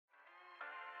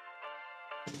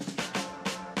Hello,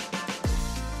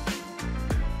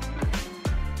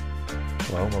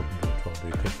 welcome to the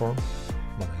 12D Tech Forum.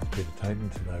 My name is Peter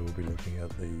Tainton. Today we'll be looking at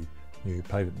the new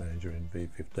Pavement Manager in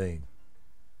V15.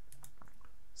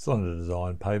 Still under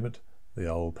design pavement. The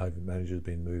old Pavement Manager has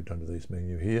been moved under this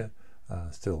menu here.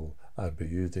 Still able to be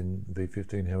used in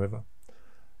V15, however.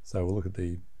 So we'll look at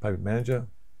the Pavement Manager.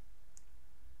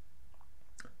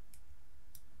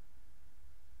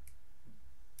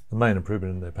 The main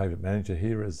improvement in the Pavement Manager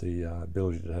here is the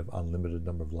ability to have unlimited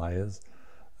number of layers.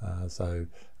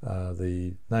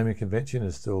 The naming convention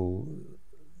is still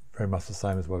very much the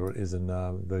same as what it is in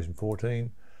version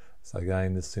 14. So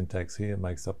again, this syntax here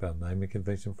makes up our naming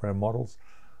convention for our models.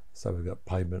 So we've got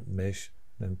pavement mesh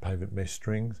and pavement mesh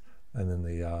strings, and then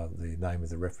the name of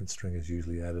the reference string is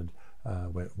usually added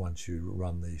once you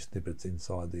run the snippets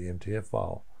inside the MTF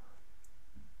file.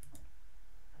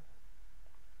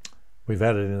 We've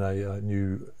added in a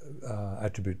new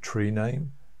attribute tree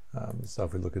name. So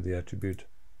if we look at the attribute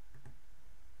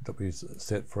that we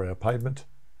set for our pavement,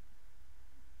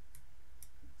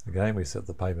 again we set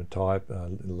the pavement type,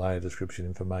 layer description,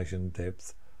 information,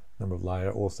 depth, number of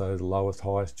layer, also the lowest,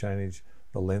 highest change,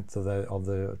 the length of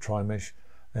the tri-mesh,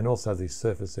 and also the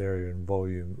surface area and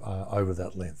volume over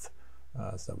that length.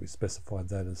 So we specified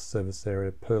that as surface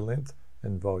area per length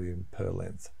and volume per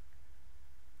length.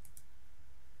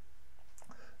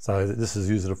 So this is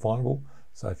user definable.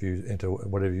 So if you enter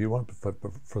whatever you want,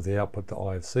 for the output to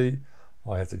IFC,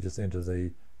 I have to just enter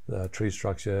the tree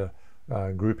structure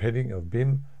group heading of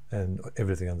BIM, and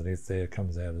everything underneath there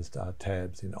comes out as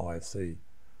tabs in IFC.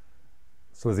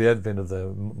 So with the advent of the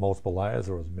multiple layers,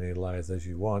 or as many layers as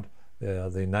you want,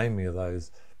 the naming of those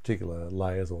particular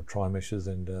layers or tri-meshes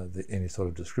and any sort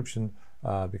of description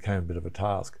became a bit of a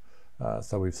task.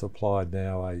 So we've supplied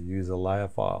now a user layer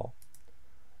file.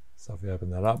 So if you open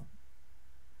that up,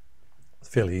 it's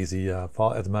a fairly easy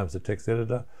file. At the moment it's a text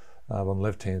editor. On the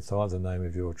left hand side, the name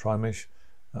of your tri-mesh.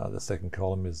 The second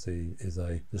column is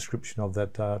a description of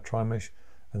that tri-mesh,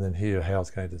 and then here how it's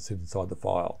going to sit inside the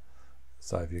file.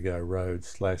 So if you go road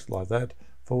 / like that,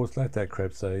 / that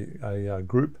creates a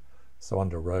group. So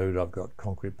under road I've got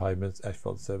concrete pavements,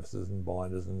 asphalt surfaces and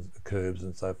binders and curbs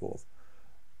and so forth.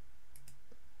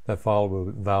 That file will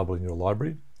be available in your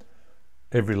library.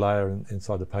 Every layer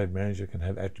inside the Pavement Manager can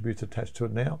have attributes attached to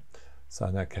it now. So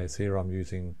in that case here I'm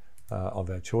using of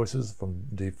our choices from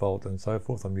default and so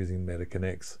forth, I'm using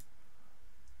MetaConnects.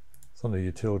 So on the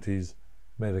utilities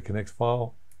MetaConnects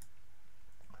file,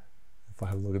 if I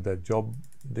have a look at that job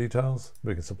details,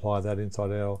 we can supply that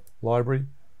inside our library.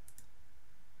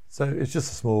 So it's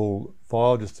just a small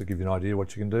file just to give you an idea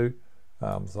what you can do.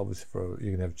 So obviously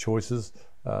you can have choices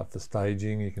for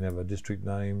staging, you can have a district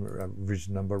name, a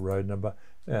region number, road number,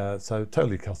 so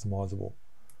totally customizable.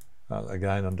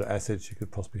 Again, under assets, you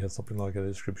could possibly have something like a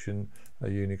description, a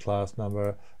unit class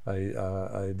number,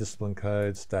 a discipline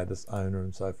code, status, owner,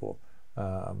 and so forth.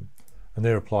 And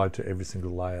they're applied to every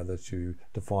single layer that you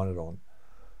define it on.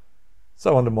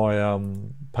 So under my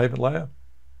pavement layer,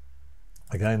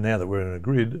 again, now that we're in a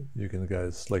grid, you can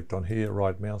go select on here,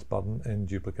 right mouse button, and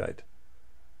duplicate.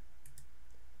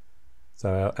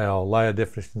 So our layer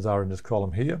definitions are in this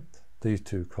column here. These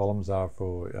two columns are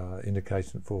for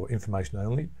information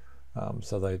only.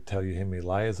 So they tell you how many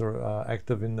layers are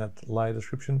active in that layer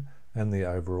description and the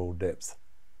overall depth.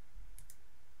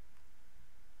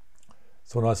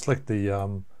 So when I select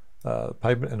the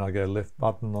pavement and I go left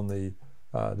button on the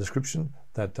description,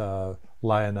 that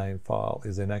layer name file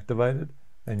is then activated,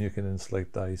 and you can then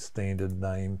select a standard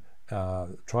name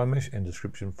tri-mesh and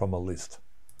description from a list.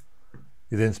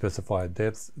 You then specify a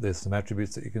depth. There's some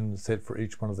attributes that you can set for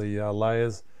each one of the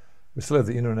layers. We still have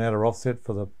the inner and outer offset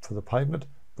for the pavement,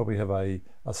 but we have a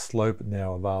slope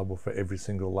now available for every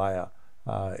single layer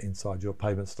inside your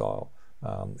pavement style.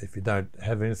 If you don't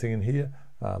have anything in here,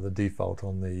 the default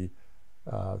on the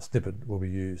snippet will be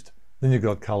used. Then you've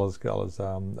got colors,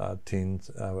 tins,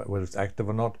 whether it's active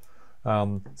or not.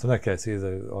 So in that case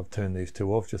here, I've turned these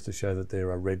two off just to show that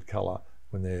they're a red color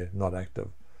when they're not active.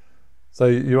 So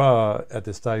you are at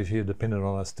this stage here dependent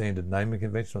on a standard naming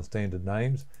convention or standard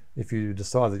names. If you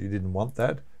decide that you didn't want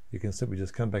that, you can simply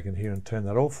just come back in here and turn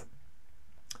that off.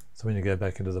 So when you go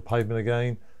back into the pavement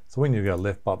again, so when you go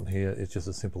left button here, it's just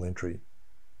a simple entry.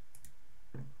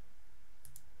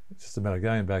 It's just a matter of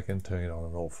going back and turning it on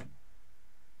and off.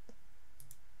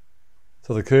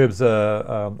 So the curbs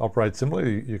operate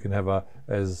similarly. You can have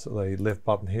as the left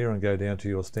button here and go down to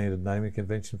your standard naming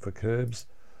convention for curbs.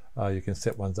 You can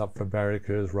set ones up for barrier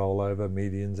curves, rollover,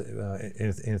 medians,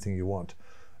 anything you want.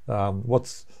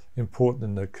 What's important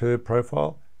in the curb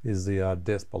profile is the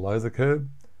depth below the curb,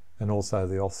 and also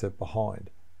the offset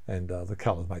behind, and the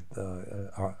colors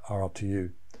are up to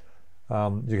you.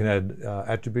 You can add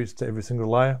attributes to every single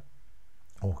layer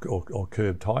or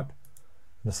curb type.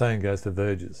 And the same goes for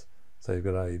verges. So you've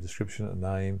got a description, a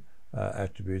name,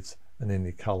 attributes, and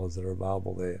any colors that are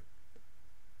available there.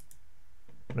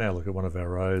 Now look at one of our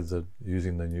roads that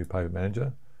using the new Pavement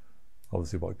Manager.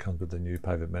 Obviously what comes with the new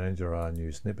Pavement Manager are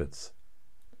new snippets.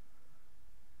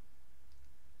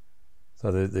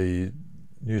 So the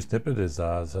new snippet is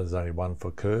so there's only one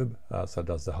for curb, so it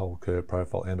does the whole curb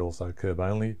profile and also curb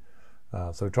only.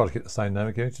 So we try to get the same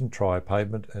naming convention, try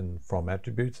pavement and from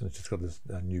attributes, and it's just got this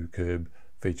new curb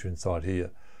feature inside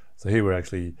here. So here we're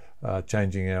actually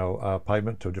changing our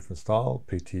pavement to a different style,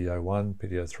 PTO1,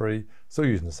 PTO3, still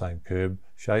using the same curb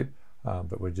shape,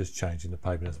 but we're just changing the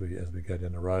pavement as we go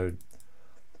down the road.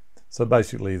 So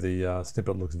basically the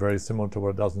snippet looks very similar to what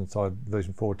it does inside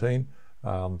version 14.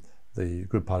 The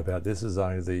good part about this is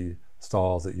only the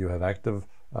styles that you have active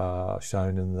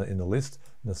shown in the list,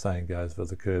 and the same goes for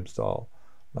the curb style.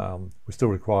 We still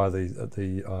require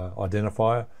the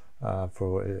identifier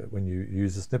for when you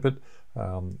use the snippet.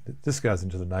 This goes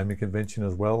into the naming convention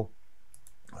as well,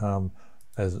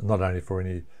 as not only for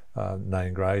any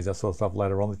name grades, that sort of stuff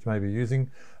later on that you may be using,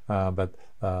 but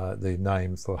the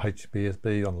name for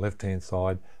HBSB on the left hand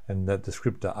side, and that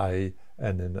descriptor A,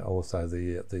 and then also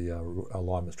the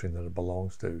alignment string that it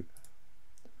belongs to.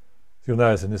 So you'll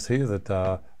notice in this here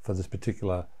that for this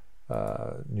particular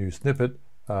new snippet,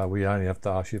 we only have to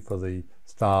ask you for the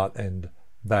start and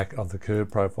back of the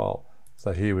curve profile.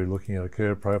 So here we're looking at a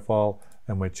curve profile,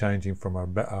 and we're changing from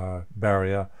a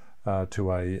barrier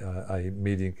to a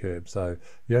median curve. So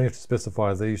you only have to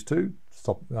specify these two,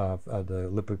 stop the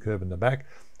lip of curve in the back,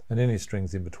 and any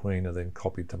strings in between are then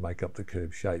copied to make up the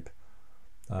curve shape.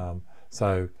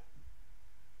 So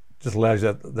just allows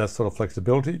you that sort of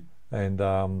flexibility, and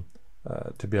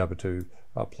to be able to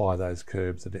apply those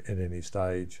curves at any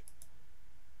stage.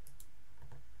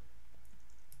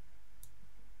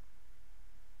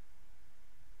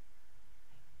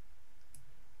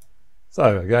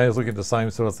 So again, it's looking at the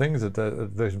same sort of things that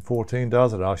version 14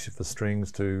 does. It asks you for strings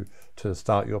to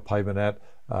start your pavement at,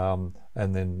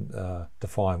 and then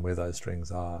define where those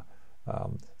strings are.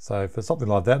 So for something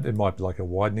like that, it might be like a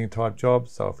widening type job.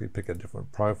 So if we pick a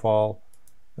different profile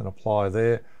and apply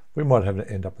there, we might have to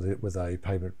end up with a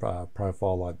pavement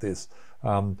profile like this.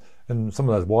 And some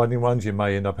of those widening ones, you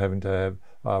may end up having to have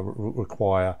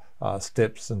require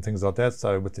steps and things like that.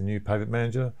 So with the new Pavement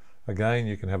Manager, again,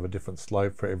 you can have a different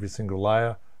slope for every single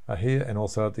layer here, and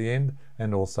also at the end,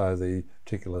 and also the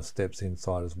particular steps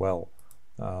inside as well.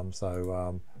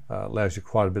 Allows you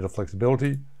quite a bit of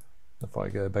flexibility. If I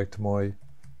go back to my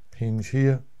hinge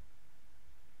here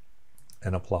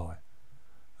and apply.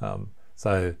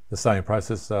 So the same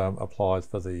process applies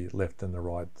for the left and the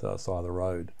right side of the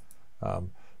road. So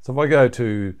if I go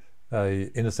to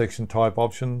a intersection type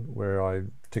option where I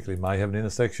particularly may have an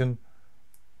intersection,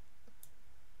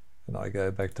 and I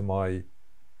go back to my,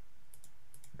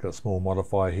 got a small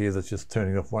modifier here that's just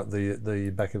turning off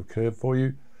the back of curve for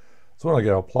you. So when I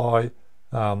go apply,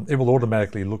 it will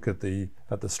automatically look at the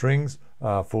strings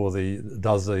for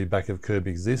does the back of curve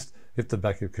exist. If the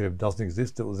back of curve doesn't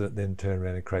exist, it will then turn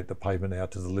around and create the pavement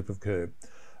out to the lip of curve.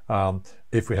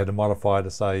 If we had a modifier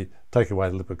to say take away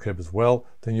the lip of curve as well,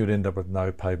 then you'd end up with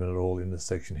no pavement at all in this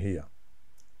section here.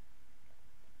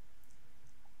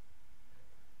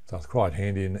 So it's quite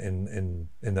handy in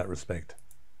that respect.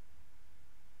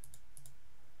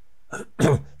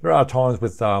 There are times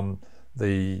with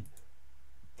the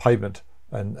pavement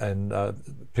and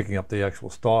picking up the actual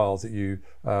styles that you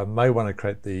may want to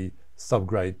create the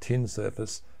subgrade tin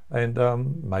surface, and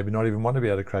maybe not even want to be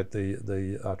able to create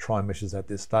the tri-meshes at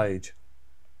this stage.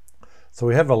 So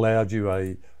we have allowed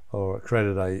you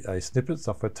created a snippet.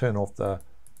 So if I turn off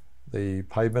the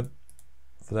pavement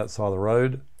for that side of the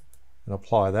road and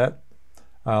apply that,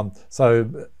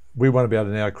 so we want to be able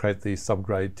to now create the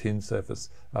subgrade tin surface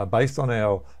based on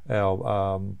our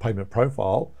pavement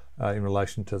profile in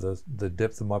relation to the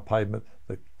depth of my pavement,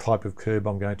 the type of curb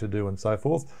I'm going to do, and so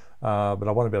forth. But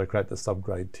I want to be able to create the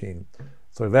subgrade tin.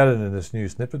 So we've added in this new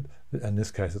snippet. In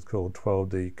this case, it's called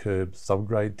 12D Curb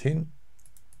Subgrade Tin.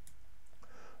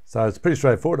 So it's pretty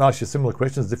straightforward. It asks you similar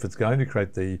questions as if it's going to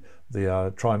create the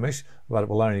tri-mesh, but it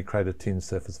will only create a tin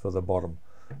surface for the bottom.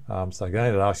 So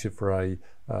again, it asks you for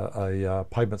a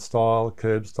pavement style,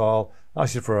 curb style,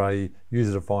 asks you for a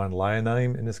user-defined layer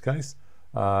name in this case,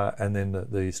 and then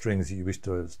the strings that you wish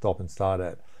to stop and start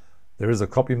at. There is a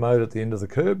copy mode at the end of the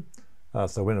curb,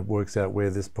 so when it works out where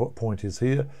this point is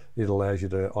here, it allows you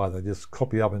to either just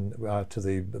copy up to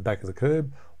the back of the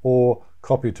curb, or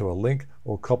copy to a link,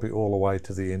 or copy all the way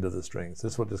to the end of the string. So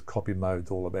this is what this copy mode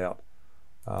is all about.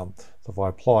 So if I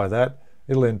apply that,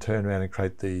 it'll then turn around and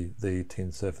create the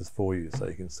tin surface for you. So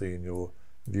you can see in your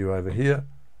view over here,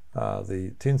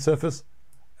 the tin surface,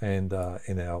 and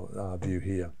in our view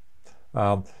here.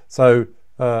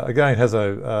 Again, has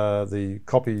the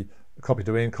copy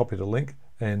to end, copy to link,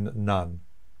 and none.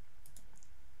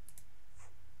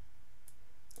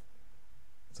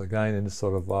 So again, in this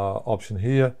sort of option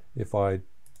here, if I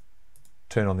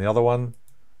turn on the other one,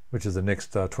 which is the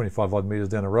next 25 odd meters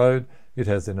down the road, it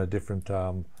has then a different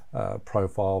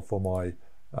profile for my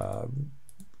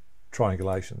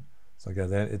triangulation. So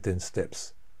again, it then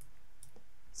steps.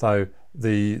 So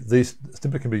these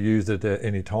snippet can be used at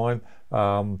any time.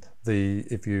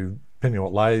 If you, depending on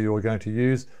what layer you're going to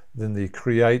use, then the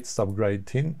create subgrade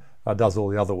tin does all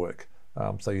the other work.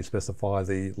 So you specify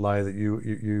the layer that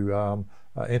you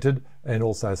entered, and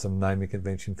also some naming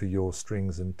convention for your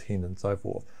strings and tin and so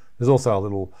forth. There's also a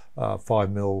little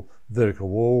 5mm vertical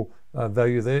wall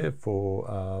value there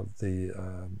for the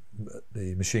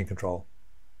machine control.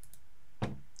 So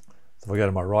if I go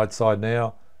to my right side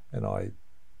now and I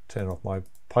turn off my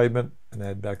pavement and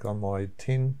add back on my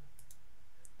tin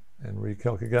and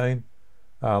recalc again,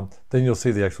 then you'll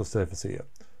see the actual surface here.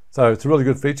 So it's a really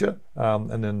good feature,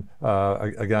 and then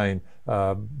again,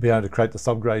 be able to create the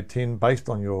subgrade tin based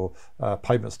on your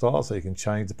pavement style, so you can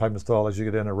change the pavement style as you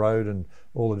go down the road and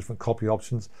all the different copy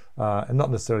options, and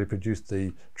not necessarily produce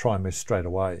the tri-mesh straight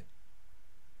away.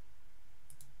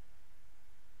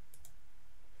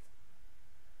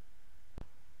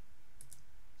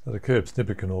 So the curb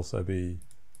snippet can also be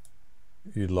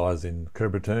utilised in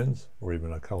curb returns, or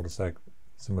even a cul-de-sac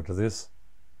similar to this.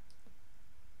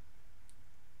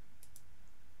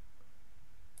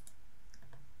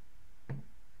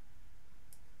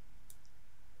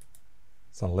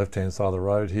 So on the left-hand side of the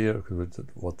road here, because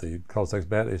what the cul-de-sac's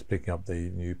about is picking up the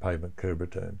new pavement curb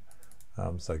return.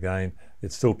 So again,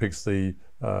 it still picks the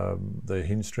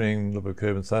hinge string, little bit of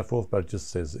curb and so forth, but it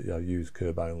just says use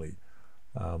curb only.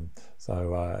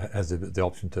 Has the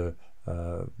option to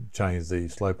change the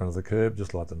slope of the curb,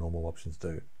 just like the normal options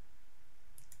do.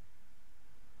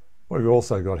 What we've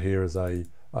also got here is a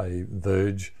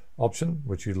verge option,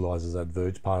 which utilises that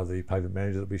verge part of the Pavement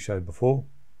Manager that we showed before.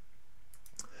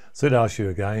 So it asks you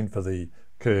again for the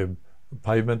curb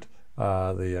pavement,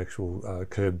 the actual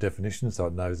curb definition, so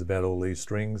it knows about all these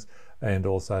strings, and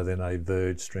also then a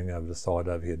verge string over the side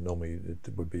over here. Normally it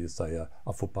would be, say,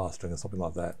 a footpath string or something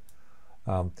like that.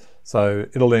 So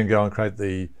it'll then go and create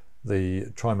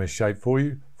the tri-mesh shape for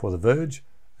you for the verge,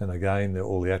 and again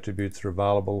all the attributes are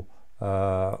available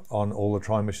on all the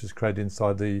tri-meshes created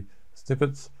inside the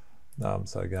snippets.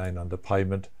 So again, under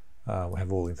pavement, we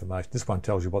have all the information. This one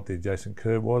tells you what the adjacent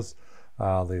curb was,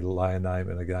 the layer name,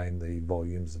 and again the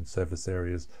volumes and surface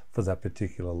areas for that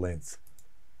particular length.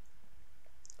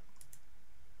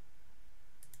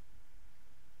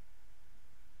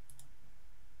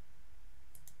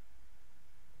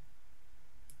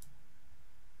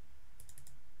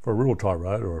 For a rural type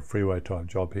road or a freeway type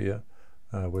job here,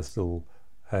 we still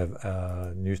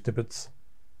have new snippets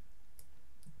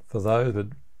for those, but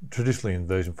traditionally in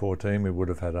version 14 we would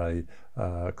have had a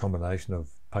combination of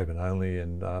pavement only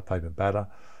and pavement batter.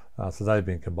 So they've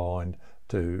been combined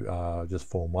to just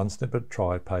form one snippet,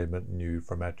 try pavement new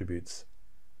from attributes.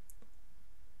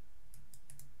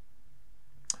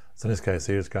 So in this case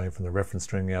here, it's going from the reference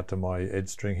string out to my edge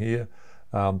string here.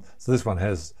 So this one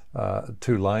has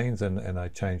 2 lanes and a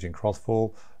change in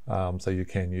crossfall. So you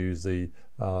can use the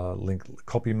link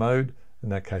copy mode. In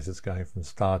that case, it's going from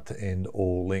start to end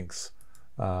all links,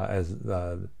 as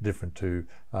different to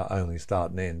only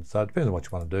start and end. So it depends on what you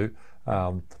want to do.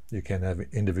 You can have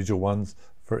individual ones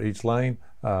for each lane,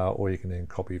 or you can then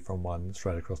copy from one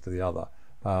straight across to the other.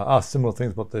 Similar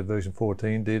things what the version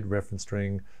 14 did, reference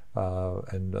string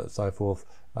and so forth,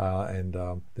 and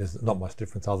there's not much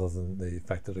difference other than the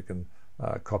fact that it can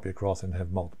copy across and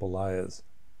have multiple layers.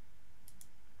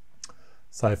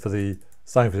 So for the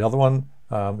same for the other one,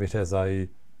 it has a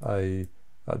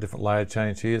different layer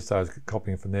change here, so it's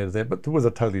copying from there to there, but with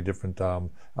a totally different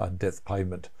depth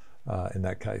pavement in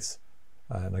that case.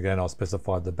 And again, I'll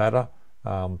specify the batter.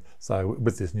 So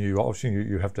with this new option,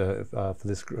 you have to, for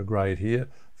this grade here,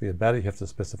 for your batter, you have to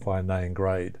specify a name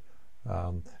grade.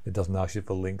 It doesn't ask you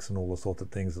for links and all the sorts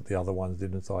of things that the other ones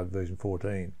did inside version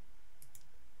 14.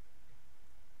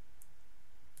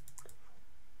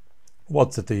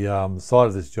 What's at the side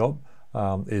of this job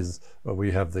is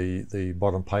we have the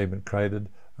bottom pavement created.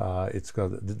 It's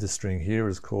got this string here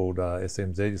is called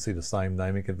SMZ. You see the same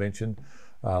naming convention.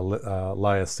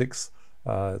 Layer 6,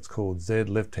 it's called Z,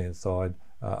 left hand side,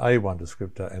 A1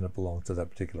 descriptor and it belongs to that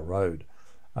particular road.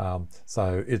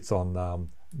 So it's on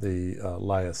the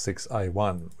layer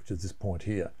 6A1, which is this point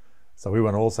here. So we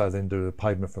want to also then do a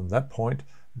pavement from that point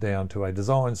down to a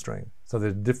design string. So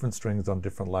there's different strings on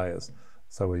different layers.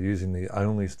 So we're using the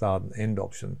only start and end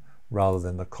option rather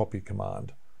than the copy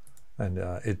command. And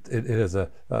it has a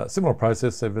similar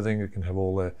process. Everything, you can have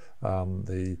all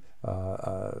the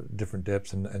different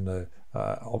depths and the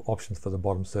options for the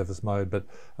bottom surface mode. But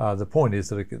the point is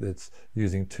that it's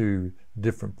using two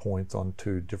different points on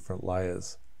two different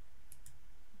layers.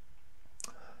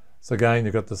 So again,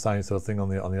 you've got the same sort of thing on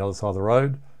the other side of the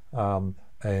road.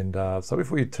 So if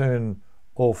we turn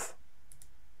off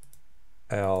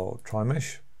our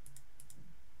tri-mesh,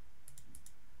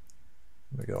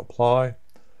 we go apply.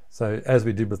 So as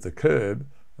we did with the curb,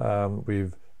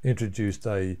 we've introduced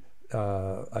a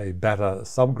batter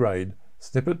subgrade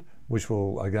snippet, which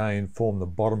will again form the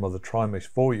bottom of the tri-mesh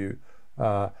for you,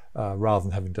 rather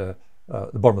than having to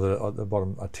the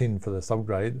bottom a tin for the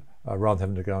subgrade, rather than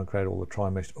having to go and create all the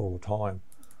tri-mesh all the time.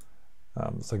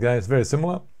 So again, it's very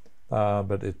similar,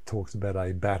 but it talks about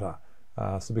a batter.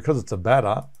 So because it's a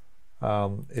batter,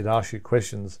 it asks you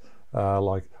questions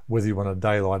like whether you want to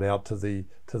daylight out to the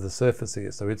surface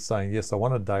here. So it's saying, yes, I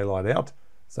want to daylight out.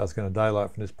 So it's going to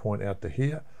daylight from this point out to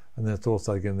here. And then it's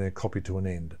also going to copy to an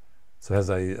end. So it has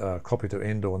a copy to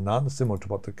end or none, similar to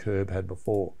what the curb had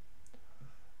before.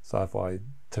 So if I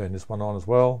turn this one on as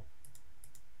well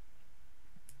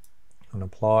and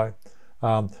apply.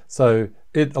 So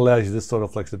it allows you this sort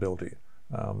of flexibility.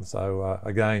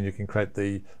 Again, you can create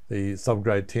the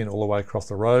subgrade tin all the way across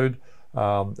the road.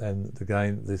 And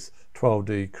again, this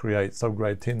 12D create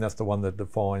subgrade tin, that's the one that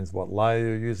defines what layer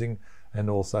you're using, and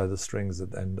also the strings or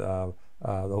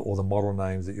the model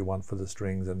names that you want for the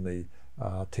strings and the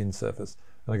tin surface.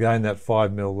 And again, that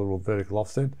 5mm little vertical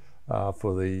offset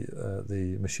for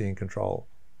the machine control.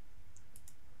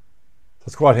 So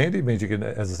it's quite handy. It means you can,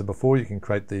 as I said before, you can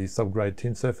create the subgrade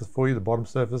tin surface for you, the bottom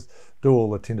surface, do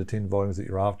all the tin-to-tin volumes that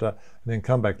you're after, and then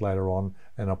come back later on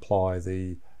and apply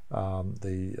the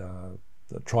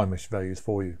tri-mesh values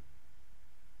for you.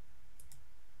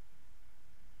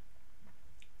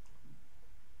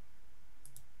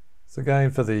 So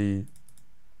again, for the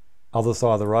other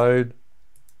side of the road,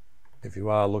 if you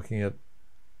are looking at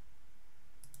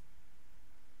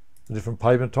the different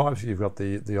pavement types, you've got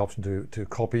the option to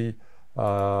copy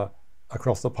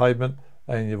across the pavement,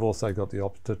 and you've also got the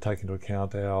option to take into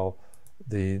account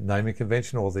the naming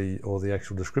convention or the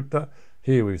actual descriptor.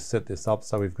 Here we've set this up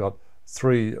so we've got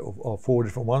 3 or 4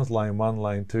 different ones: lane 1,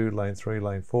 lane 2, lane 3,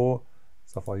 lane 4.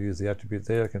 So if I use the attribute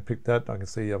there, I can pick that. I can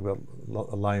see I've got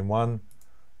a lane 1,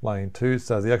 lane 2.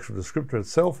 So the actual descriptor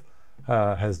itself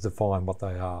has defined what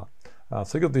they are.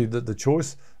 So you've got the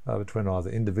choice between either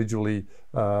individually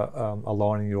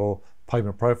aligning your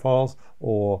pavement profiles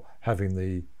or having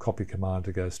the copy command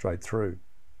to go straight through.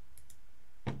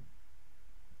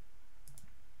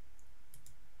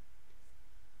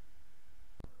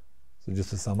 So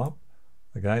just to sum up,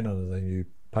 again, under the new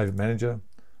Pavement Manager,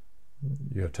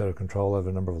 you have total control over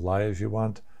the number of layers you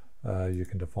want. You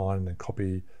can define and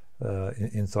copy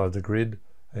inside the grid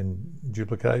and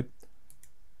duplicate.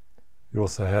 You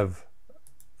also have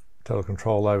total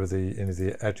control over any of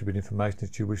the attribute information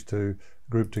that you wish to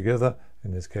group together.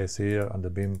 In this case here,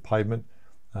 under BIM Pavement,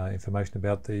 information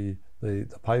about the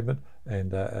pavement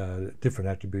and different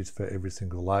attributes for every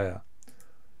single layer.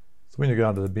 So when you go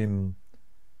under the BIM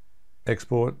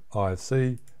Export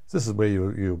IFC, this is where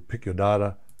you pick your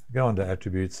data, go under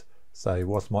attributes, say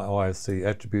what's my IFC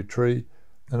attribute tree,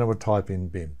 and I would type in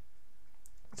BIM.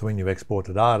 So when you export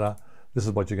the data, this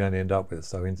is what you're going to end up with.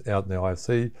 So out in the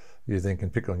IFC, you then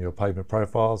can pick on your pavement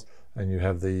profiles, and you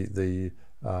have in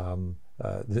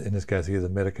this case here, the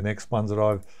MetaConnects ones that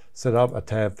I've set up, a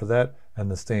tab for that,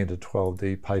 and the standard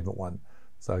 12D pavement one.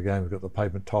 So again, we've got the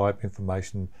pavement type,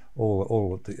 information,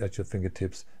 all at your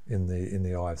fingertips in the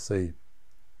IFC.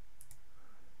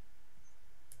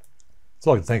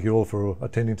 So I'd like to thank you all for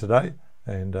attending today,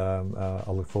 and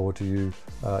I look forward to you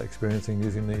experiencing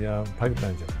using the Pavement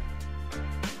Manager.